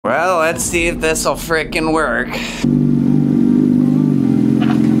Well, let's see if this'll frickin' work.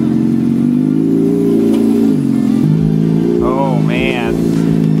 Oh man,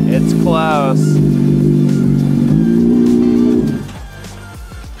 it's close.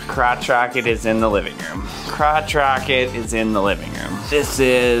 Crotch rocket is in the living room. Crotch rocket is in the living room. This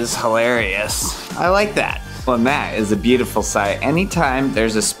is hilarious. I like that. Well, and that is a beautiful sight. Anytime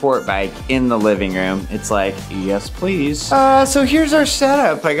there's a sport bike in the living room, it's like, yes, please. So here's our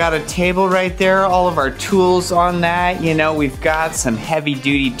setup. I got a table right there, all of our tools on that. You know, we've got some heavy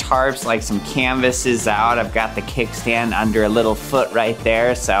duty tarps, like some canvases out. I've got the kickstand under a little foot right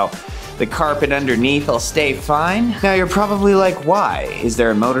there, so the carpet underneath will stay fine. Now you're probably like, why? Is there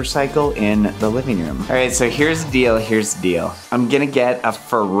a motorcycle in the living room? All right, so here's the deal, I'm gonna get a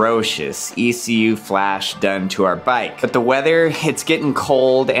ferocious ECU flash done to our bike. But the weather, it's getting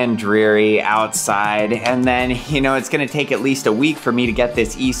cold and dreary outside, and then, you know, it's gonna take at least a week for me to get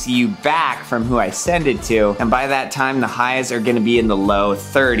this ECU back from who I send it to, and by that time, the highs are gonna be in the low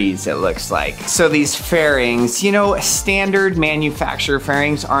 30s, it looks like. So these fairings, you know, standard manufacturer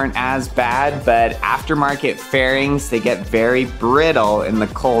fairings aren't as bad, but aftermarket fairings, they get very brittle in the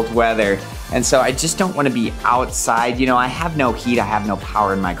cold weather. And so I just don't want to be outside. You know, I have no heat, I have no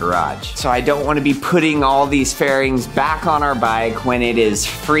power in my garage. So I don't want to be putting all these fairings back on our bike when it is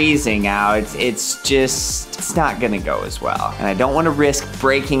freezing out. It's not gonna go as well. And I don't want to risk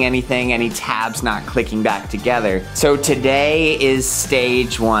breaking anything, any tabs not clicking back together. So today is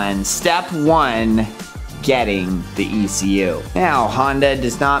stage one. Step one, getting the ECU. Now, Honda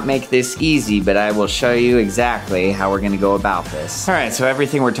does not make this easy, but I will show you exactly how we're gonna go about this. All right, so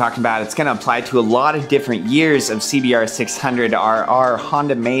everything we're talking about, it's gonna apply to a lot of different years of CBR600RR.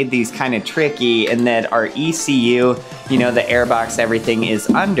 Honda made these kind of tricky in that our ECU, you know, the airbox, everything is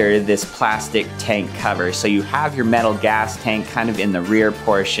under this plastic tank cover. So you have your metal gas tank kind of in the rear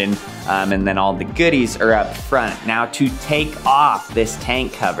portion, and then all the goodies are up front. Now to take off this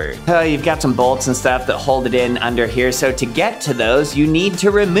tank cover, you've got some bolts and stuff that hold it in under here. So to get to those, you need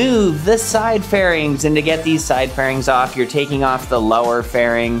to remove the side fairings. And to get these side fairings off, you're taking off the lower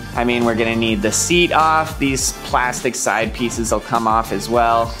fairing. I mean, we're gonna need the seat off. These plastic side pieces will come off as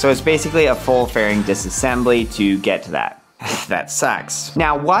well. So it's basically a full fairing disassembly to get to that. That sucks.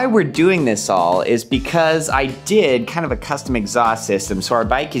 Now, why we're doing this all is because I did kind of a custom exhaust system. So our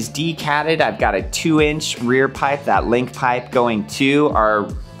bike is decatted. I've got a 2-inch rear pipe, that link pipe going to our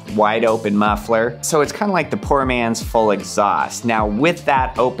wide open muffler. So it's kind of like the poor man's full exhaust. Now with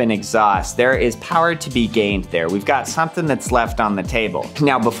that open exhaust, there is power to be gained there. We've got something that's left on the table.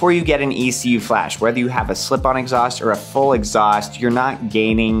 Now before you get an ECU flash, whether you have a slip-on exhaust or a full exhaust, you're not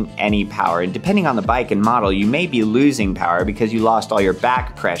gaining any power. And depending on the bike and model, you may be losing power because you lost all your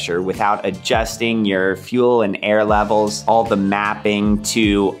back pressure without adjusting your fuel and air levels, all the mapping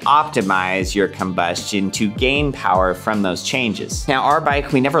to optimize your combustion to gain power from those changes. Now our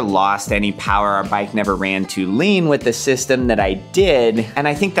bike, we never lost any power. Our bike never ran too lean with the system that I did. And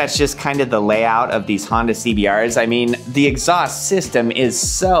I think that's just kind of the layout of these Honda CBRs. I mean, the exhaust system is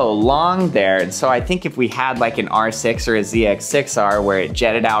so long there. And so I think if we had like an R6 or a ZX6R where it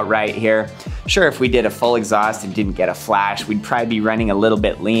jetted out right here, sure, if we did a full exhaust and didn't get a flash, we'd probably be running a little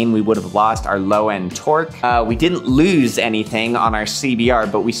bit lean. We would have lost our low end torque. We didn't lose anything on our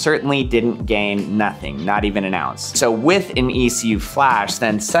CBR, but we certainly didn't gain nothing, not even an ounce. So with an ECU flash,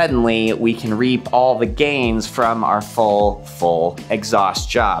 then suddenly we can reap all the gains from our full exhaust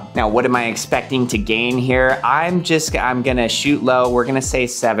job. Now, what am I expecting to gain here? I'm gonna shoot low. We're gonna say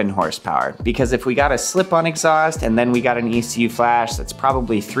 7 horsepower, because if we got a slip-on exhaust and then we got an ECU flash, that's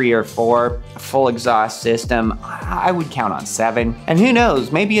probably 3 or 4. A full exhaust system, I would count on 7. And who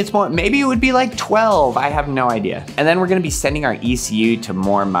knows, maybe it's more, maybe it would be like 12. I have no idea. And then we're gonna be sending our ECU to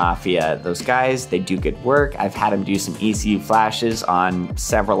more Mafia. Those guys, they do good work. I've had them do some ECU flashes on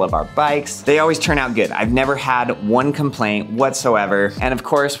several of our bikes. They always turn out good. I've never had one complaint whatsoever. And of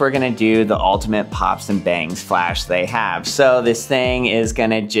course, we're gonna do the ultimate pops and bangs flash they have. So this thing is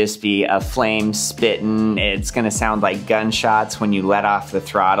gonna just be a flame spitting. It's gonna sound like gunshots when you let off the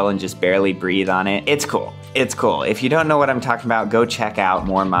throttle and just barely breathe on it. It's cool. It's cool. If you don't know what I'm talking about, go check out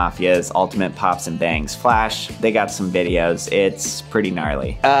more Mafia's Ultimate Pops and Bangs Flash. They got some videos. It's pretty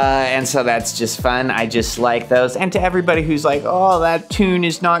gnarly. And so that's just fun. I just like those. And to everybody who's like, oh, that tune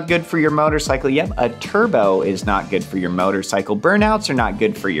is not good for your motorcycle. Yep, a turbo is not good for your motorcycle. Burnouts are not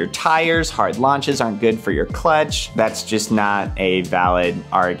good for your tires. Hard launches aren't good for your clutch. That's just not a valid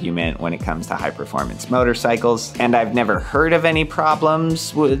argument when it comes to high performance motorcycles. And I've never heard of any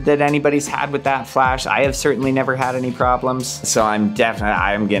problems that anybody's had with that flash. I have certainly never had any problems. So I'm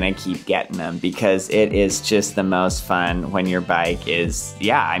gonna keep getting them because it is just the most fun when your bike is,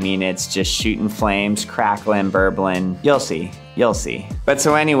 yeah, I mean, it's just shooting flames, crackling, burbling. You'll see. You'll see. But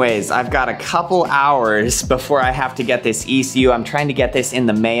so anyways, I've got a couple hours before I have to get this ECU. I'm trying to get this in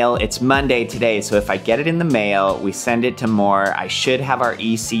the mail. It's Monday today, so if I get it in the mail, we send it to Moore, I should have our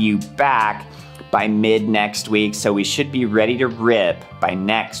ECU back by mid next week, so we should be ready to rip by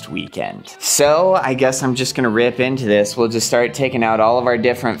next weekend. So I guess I'm just gonna rip into this. We'll just start taking out all of our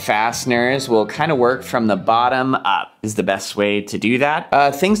different fasteners. We'll kind of work from the bottom up is the best way to do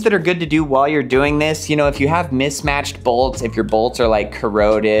that. Things that are good to do while you're doing this, you know, if you have mismatched bolts, if your bolts are like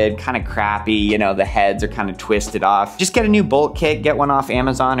corroded, kind of crappy, you know, the heads are kind of twisted off, just get a new bolt kit, get one off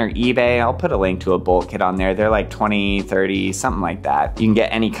Amazon or eBay. I'll put a link to a bolt kit on there. They're like 20, 30, something like that. You can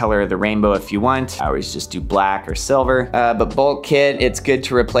get any color of the rainbow if you want. I always just do black or silver. But bolt kit, it's good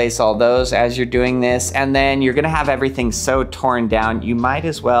to replace all those as you're doing this. And then you're gonna have everything so torn down, you might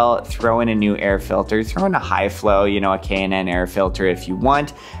as well throw in a new air filter, throw in a high flow, you know, a K&N air filter if you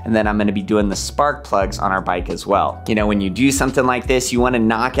want. And then I'm gonna be doing the spark plugs on our bike as well. You know, when you do something like this, you wanna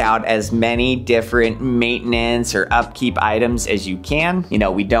knock out as many different maintenance or upkeep items as you can. You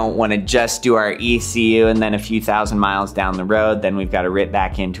know, we don't wanna just do our ECU and then a few thousand miles down the road, then we've gotta rip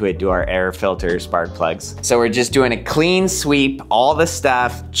back into it, do our air filter, spark plugs. So we're just doing a clean sweep, all the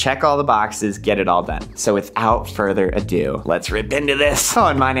stuff, check all the boxes, get it all done. So without further ado, let's rip into this. Oh,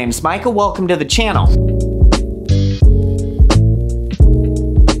 and my name's Michael, welcome to the channel.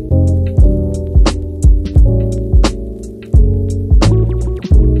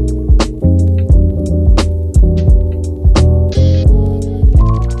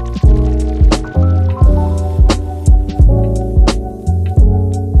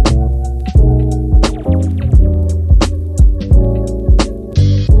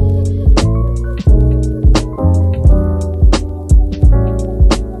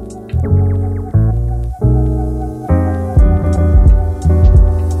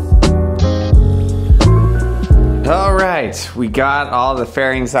 We got all the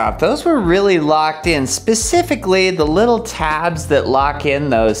fairings off. Those were really locked in, specifically the little tabs that lock in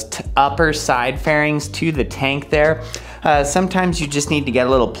those upper side fairings to the tank there. Sometimes you just need to get a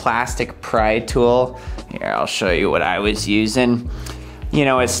little plastic pry tool. Here, I'll show you what I was using. You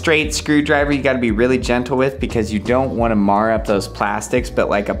know, a straight screwdriver you gotta be really gentle with because you don't wanna mar up those plastics, but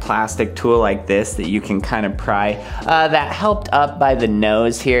like a plastic tool like this that you can kind of pry. That helped up by the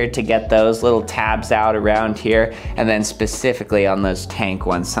nose here to get those little tabs out around here, and then specifically on those tank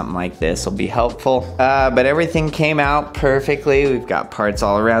ones, something like this will be helpful. But everything came out perfectly. We've got parts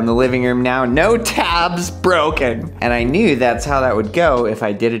all around the living room now. No tabs broken. And I knew that's how that would go if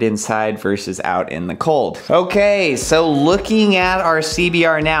I did it inside versus out in the cold. Okay, so looking at our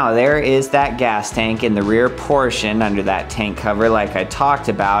CBR now, there is that gas tank in the rear portion under that tank cover like I talked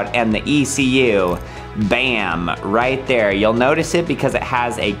about, and the ECU. Bam, right there. You'll notice it because it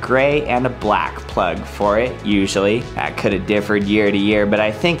has a gray and a black plug for it, usually. That could have differed year to year, but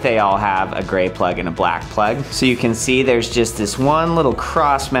I think they all have a gray plug and a black plug. So you can see there's just this one little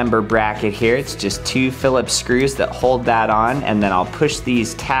cross member bracket here. It's just 2 Phillips screws that hold that on, and then I'll push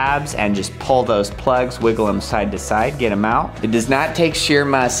these tabs and just pull those plugs, wiggle them side to side, get them out. It does not take sheer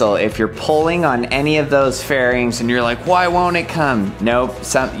muscle. If you're pulling on any of those fairings and you're like, why won't it come? Nope,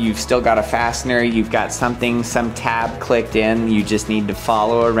 you've still got a fastener, you've got some tab clicked in, you just need to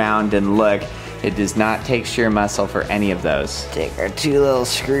follow around and look. It does not take sheer muscle for any of those. Take our 2 little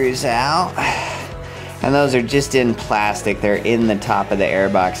screws out. And those are just in plastic. They're in the top of the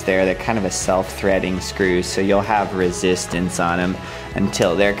airbox there. They're kind of a self-threading screw, so you'll have resistance on them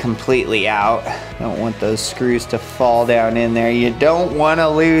until they're completely out. Don't want those screws to fall down in there. You don't want to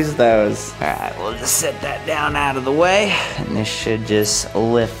lose those. All right, we'll just set that down out of the way, and this should just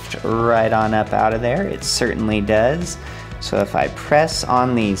lift right on up out of there. It certainly does. So if I press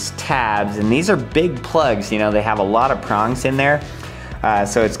on these tabs, and these are big plugs, you know, they have a lot of prongs in there.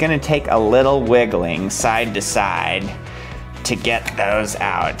 So it's gonna take a little wiggling side to side to get those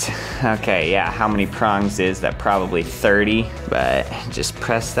out. Okay, yeah, how many prongs is that? Probably 30, but just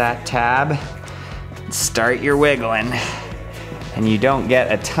press that tab, start your wiggling. And you don't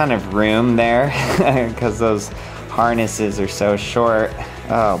get a ton of room there because those harnesses are so short.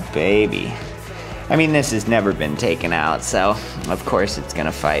 Oh, baby. I mean, this has never been taken out, so of course it's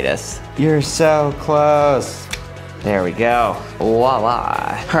gonna fight us. You're so close. There we go.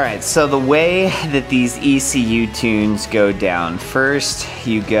 Voila. All right, so the way that these ECU tunes go down, first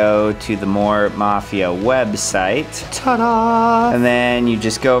you go to the More Mafia website. Ta-da! And then you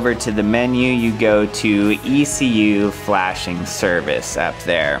just go over to the menu, you go to ECU flashing service up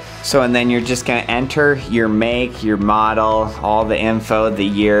there. So, and then you're just gonna enter your make, your model, all the info, the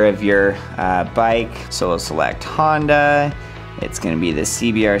year of your bike. So we'll select Honda. It's gonna be the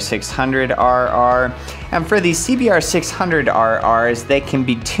CBR600RR. And for these CBR600RRs, they can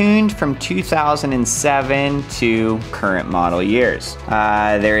be tuned from 2007 to current model years.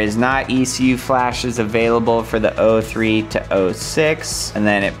 There is not ECU flashes available for the 03 to 06. And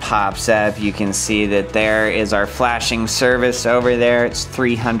then it pops up, you can see that there is our flashing service over there. It's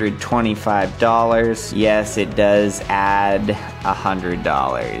 $325. Yes, it does add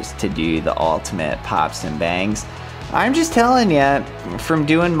 $100 to do the ultimate pops and bangs. I'm just telling you, from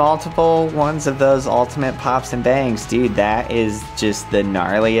doing multiple ones of those ultimate pops and bangs, dude, that is just the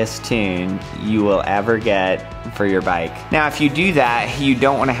gnarliest tune you will ever get for your bike. Now, if you do that, you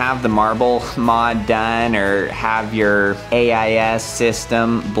don't want to have the marble mod done or have your AIS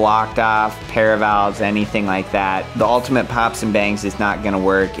system blocked off, paravalves, anything like that. The ultimate pops and bangs is not going to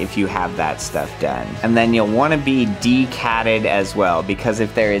work if you have that stuff done. And then you'll want to be decatted as well, because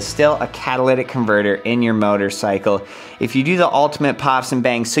if there is still a catalytic converter in your motorcycle, if you do the ultimate pops and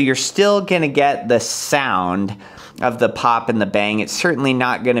bangs, so you're still going to get the sound of the pop and the bang, it's certainly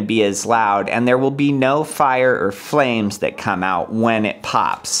not going to be as loud, and there will be no fire or flames that come out when it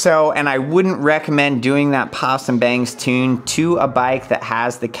pops. So, and I wouldn't recommend doing that pops and bangs tune to a bike that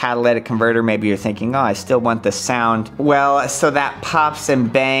has the catalytic converter. Maybe you're thinking, oh, I still want the sound. Well, so that pops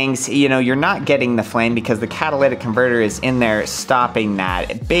and bangs, you know, you're not getting the flame because the catalytic converter is in there stopping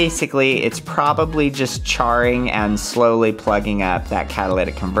that. Basically, it's probably just charring and slowly plugging up that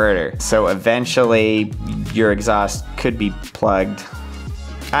catalytic converter. So eventually, your exhaust could be plugged.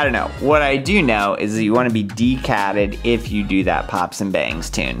 I don't know. What I do know is that you want to be decatted if you do that pops and bangs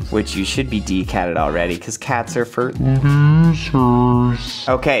tune, which you should be decatted already because cats are for losers.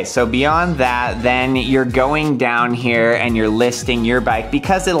 Okay, so beyond that, then you're going down here and you're listing your bike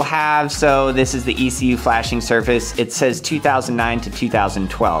because it'll have, so this is the ECU flashing surface. It says 2009 to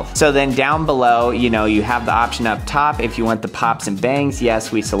 2012. So then down below, you know, you have the option up top if you want the pops and bangs.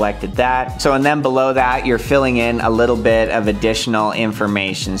 Yes, we selected that. So, and then below that, you're filling in a little bit of additional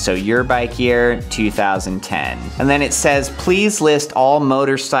information. So your bike year, 2010. And then it says, please list all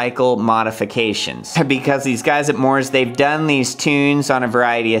motorcycle modifications. Because these guys at Moore's, they've done these tunes on a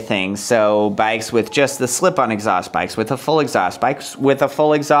variety of things. So bikes with just the slip-on exhaust, bikes with a full exhaust, bikes with a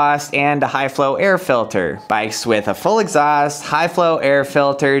full exhaust and a high-flow air filter, bikes with a full exhaust, high-flow air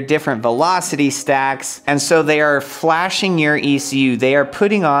filter, different velocity stacks. And so they are flashing your ECU. They are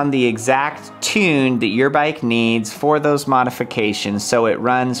putting on the exact tune that your bike needs for those modifications, so it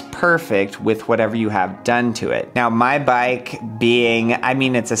runs perfect with whatever you have done to it. Now, my bike being, I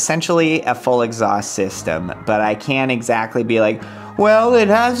mean, it's essentially a full exhaust system, but I can't exactly be like, well, it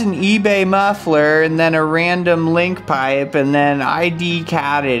has an eBay muffler and then a random link pipe and then I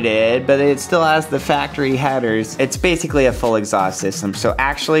decatted it, but it still has the factory headers. It's basically a full exhaust system. So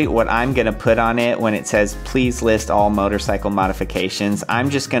actually what I'm gonna put on it when it says, please list all motorcycle modifications, I'm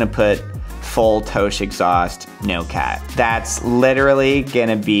just gonna put full Tosh exhaust, no cat. That's literally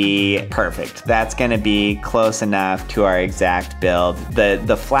gonna be perfect. That's gonna be close enough to our exact build.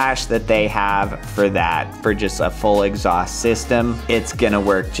 The flash that they have for that, for just a full exhaust system, it's gonna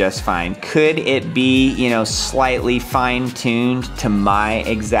work just fine. Could it be, you know, slightly fine-tuned to my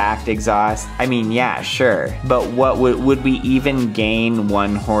exact exhaust? I mean, yeah, sure. But what would we even gain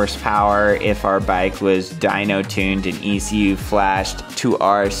 1 horsepower if our bike was dyno tuned and ECU flashed to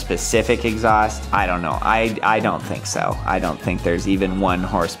our specific exhaust? I don't know. I don't think so. I don't think there's even 1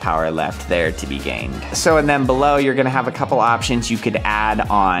 horsepower left there to be gained. So, and then below you're gonna have a couple options you could add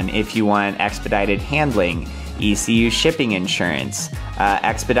on if you want expedited handling, ECU shipping insurance,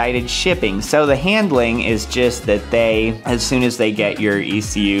 expedited shipping. So the handling is just that they, as soon as they get your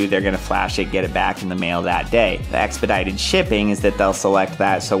ECU, they're gonna flash it, get it back in the mail that day. The expedited shipping is that they'll select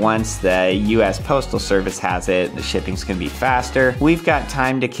that, so once the US Postal Service has it, the shipping's gonna be faster. We've got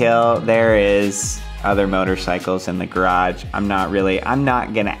time to kill. There is other motorcycles in the garage. I'm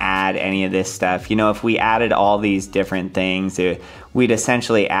not gonna add any of this stuff. You know, if we added all these different things, we'd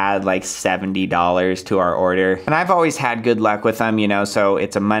essentially add like $70 to our order. And I've always had good luck with them, you know, so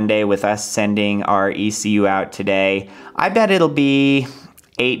it's a Monday with us sending our ECU out today. I bet it'll be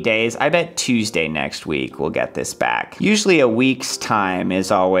 8 days. I bet Tuesday next week we'll get this back. Usually a week's time is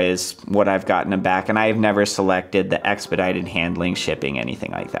always what I've gotten them back, and I've never selected the expedited handling, shipping,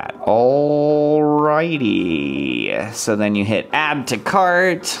 anything like that. Alrighty, so then you hit add to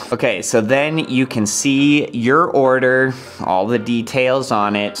cart. Okay, so then you can see your order, all the details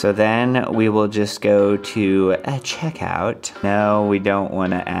on it. So then we will just go to a checkout. No, we don't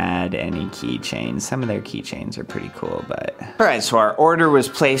want to add any keychains. Some of their keychains are pretty cool, but. All right, so our order was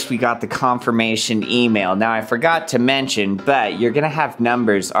placed. We got the confirmation email. Now I forgot to mention, but you're gonna have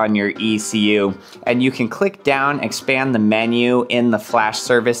numbers on your ECU, and you can click down, expand the menu in the flash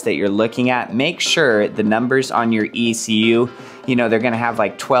service that you're looking at. Make sure the numbers on your ECU, you know, they're gonna have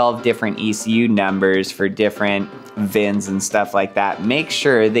like 12 different ECU numbers for different VINs and stuff like that. Make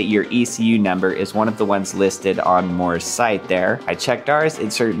sure that your ECU number is one of the ones listed on Moore's site there. I checked ours,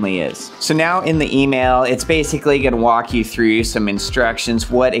 it certainly is. So now in the email, it's basically gonna walk you through some instructions,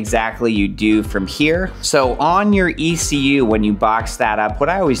 what exactly you do from here. So on your ECU, when you box that up, what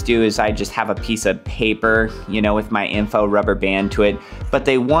I always do is I just have a piece of paper, you know, with my info rubber band to it, but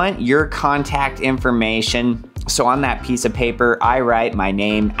they want your contact information. So on that piece of paper, I write my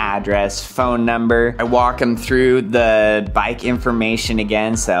name, address, phone number. I walk them through the bike information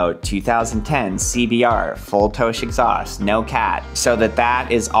again. So 2010 CBR, full Tosh exhaust, no cat. So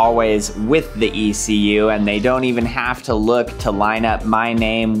that is always with the ECU, and they don't even have to look to line up my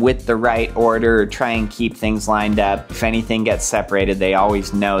name with the right order or try and keep things lined up. If anything gets separated, they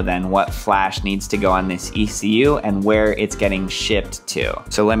always know then what flash needs to go on this ECU and where it's getting shipped to.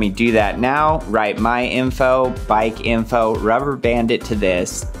 So let me do that now. Write my info, bike info, rubber band it to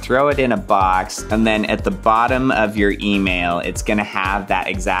this, throw it in a box, and then at the bottom of your email, it's gonna have that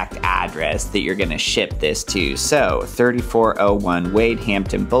exact address that you're gonna ship this to. So 3401 Wade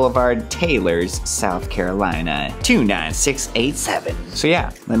Hampton Boulevard, Taylors, South Carolina, 29687. So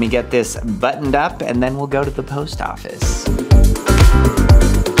yeah, let me get this buttoned up and then we'll go to the post office.